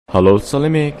Hello,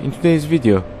 Salimik. In today's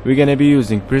video, we're gonna be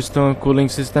using Prestone cooling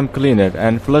system cleaner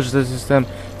and flush the system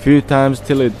few times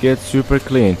till it gets super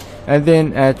clean, and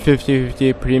then add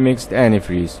 50-50 pre-mixed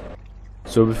antifreeze.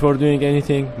 So before doing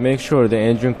anything, make sure the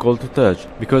engine cold to touch,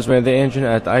 because when the engine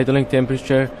at idling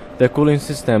temperature, the cooling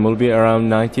system will be around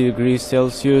 90 degrees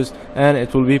Celsius and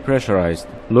it will be pressurized.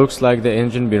 Looks like the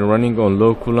engine been running on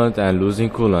low coolant and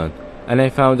losing coolant, and I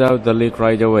found out the leak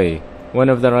right away. One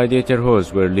of the radiator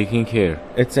hose were leaking here.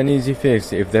 It's an easy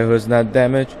fix. If the hose not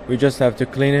damaged, we just have to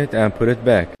clean it and put it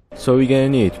back. So we're gonna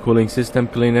need cooling system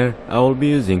cleaner. I will be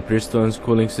using Prestone's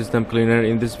cooling system cleaner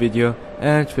in this video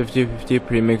and 50-50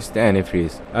 pre-mixed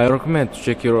antifreeze. I recommend to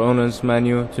check your owner's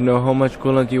manual to know how much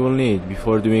coolant you will need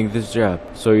before doing this job,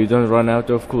 so you don't run out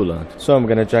of coolant. So I'm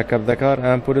gonna jack up the car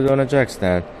and put it on a jack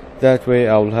stand. That way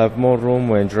I will have more room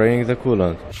when draining the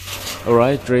coolant.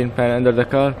 Alright, drain pan under the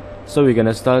car. So we're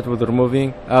gonna start with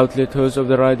removing outlet hose of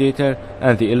the radiator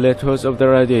and the inlet hose of the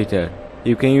radiator.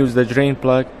 You can use the drain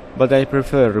plug, but I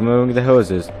prefer removing the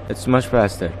hoses. It's much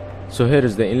faster. So here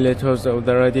is the inlet hose of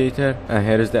the radiator and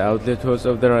here is the outlet hose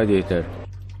of the radiator.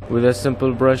 With a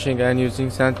simple brushing and using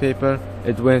sandpaper,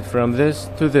 it went from this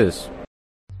to this.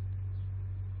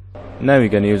 Now we're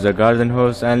gonna use a garden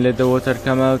hose and let the water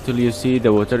come out till you see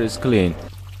the water is clean.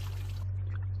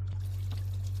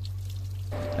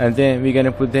 And then we're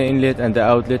gonna put the inlet and the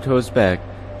outlet hose back.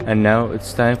 And now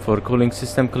it's time for cooling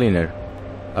system cleaner.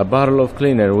 A bottle of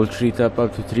cleaner will treat up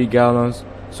to 3 gallons,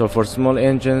 so for small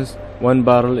engines 1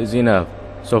 bottle is enough.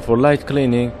 So for light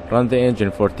cleaning, run the engine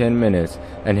for 10 minutes,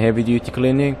 and heavy duty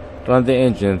cleaning, run the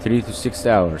engine 3 to 6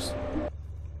 hours.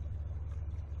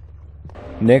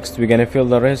 Next we're gonna fill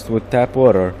the rest with tap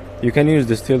water. You can use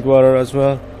distilled water as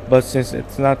well, but since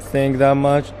it's not staying that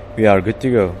much, we are good to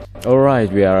go.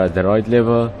 Alright, we are at the right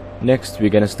level. Next we're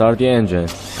gonna start the engine.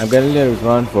 I'm gonna let it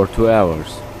run for 2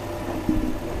 hours.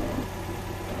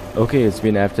 Okay, it's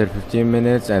been after 15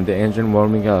 minutes and the engine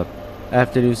warming up.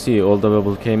 After you see all the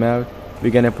bubble came out,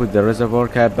 we're gonna put the reservoir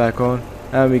cap back on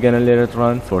and we're gonna let it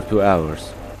run for 2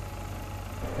 hours.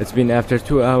 It's been after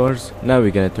 2 hours. Now we're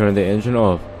gonna turn the engine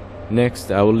off. Next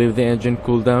I will leave the engine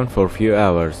cool down for a few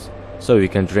hours so we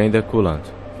can drain the coolant.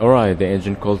 Alright, the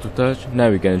engine cold to touch. Now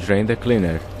we're gonna drain the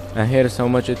cleaner. And here is how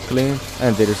much it cleaned,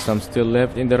 and there is some still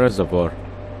left in the reservoir.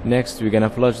 Next we're gonna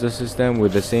flush the system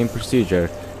with the same procedure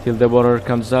till the water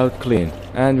comes out clean,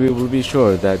 and we will be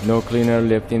sure that no cleaner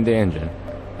left in the engine.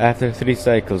 After 3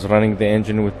 cycles running the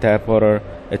engine with tap water,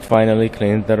 it finally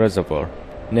cleaned the reservoir.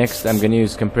 Next I'm gonna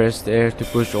use compressed air to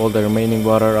push all the remaining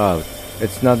water out.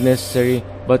 It's not necessary,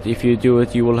 but if you do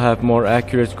it you will have more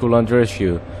accurate coolant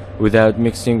ratio without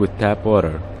mixing with tap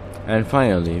water. And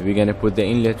finally, we're gonna put the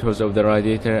inlet hose of the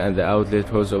radiator and the outlet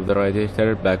hose of the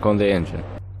radiator back on the engine.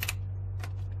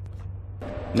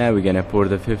 Now we're gonna pour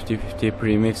the 50-50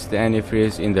 pre-mixed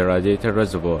antifreeze in the radiator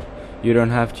reservoir. You don't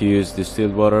have to use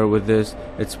distilled water with this,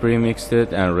 it's pre-mixed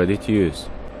and ready to use.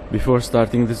 Before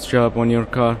starting this job on your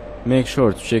car, make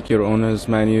sure to check your owner's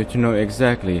manual to know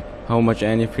exactly how much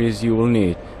antifreeze you will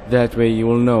need. That way you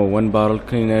will know 1 bottle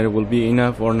cleaner will be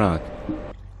enough or not.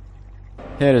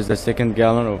 Here is the 2nd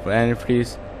gallon of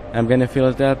antifreeze. I'm gonna fill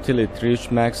it up till it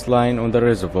reaches max line on the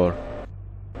reservoir.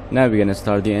 Now we're gonna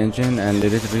start the engine and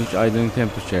let it reach idling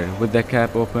temperature with the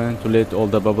cap open to let all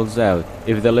the bubbles out.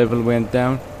 If the level went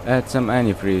down, add some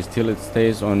antifreeze till it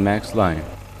stays on max line.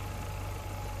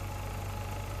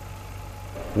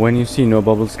 When you see no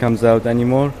bubbles comes out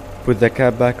anymore, put the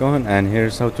cap back on, and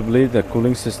here's how to bleed the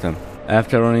cooling system.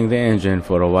 After running the engine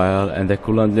for a while and the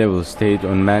coolant level stayed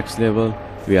on max level,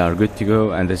 we are good to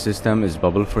go and the system is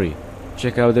bubble free.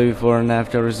 Check out the before and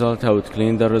after result how it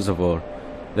cleaned the reservoir.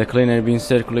 The cleaner been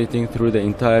circulating through the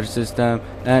entire system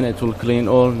and it will clean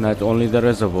all, not only the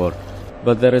reservoir.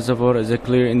 But the reservoir is a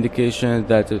clear indication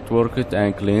that it worked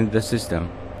and cleaned the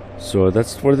system. So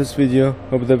that's it for this video.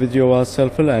 Hope the video was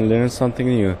helpful and learned something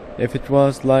new. If it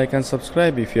was, like and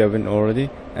subscribe if you haven't already,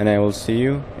 and I will see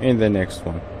you in the next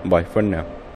one. Bye for now.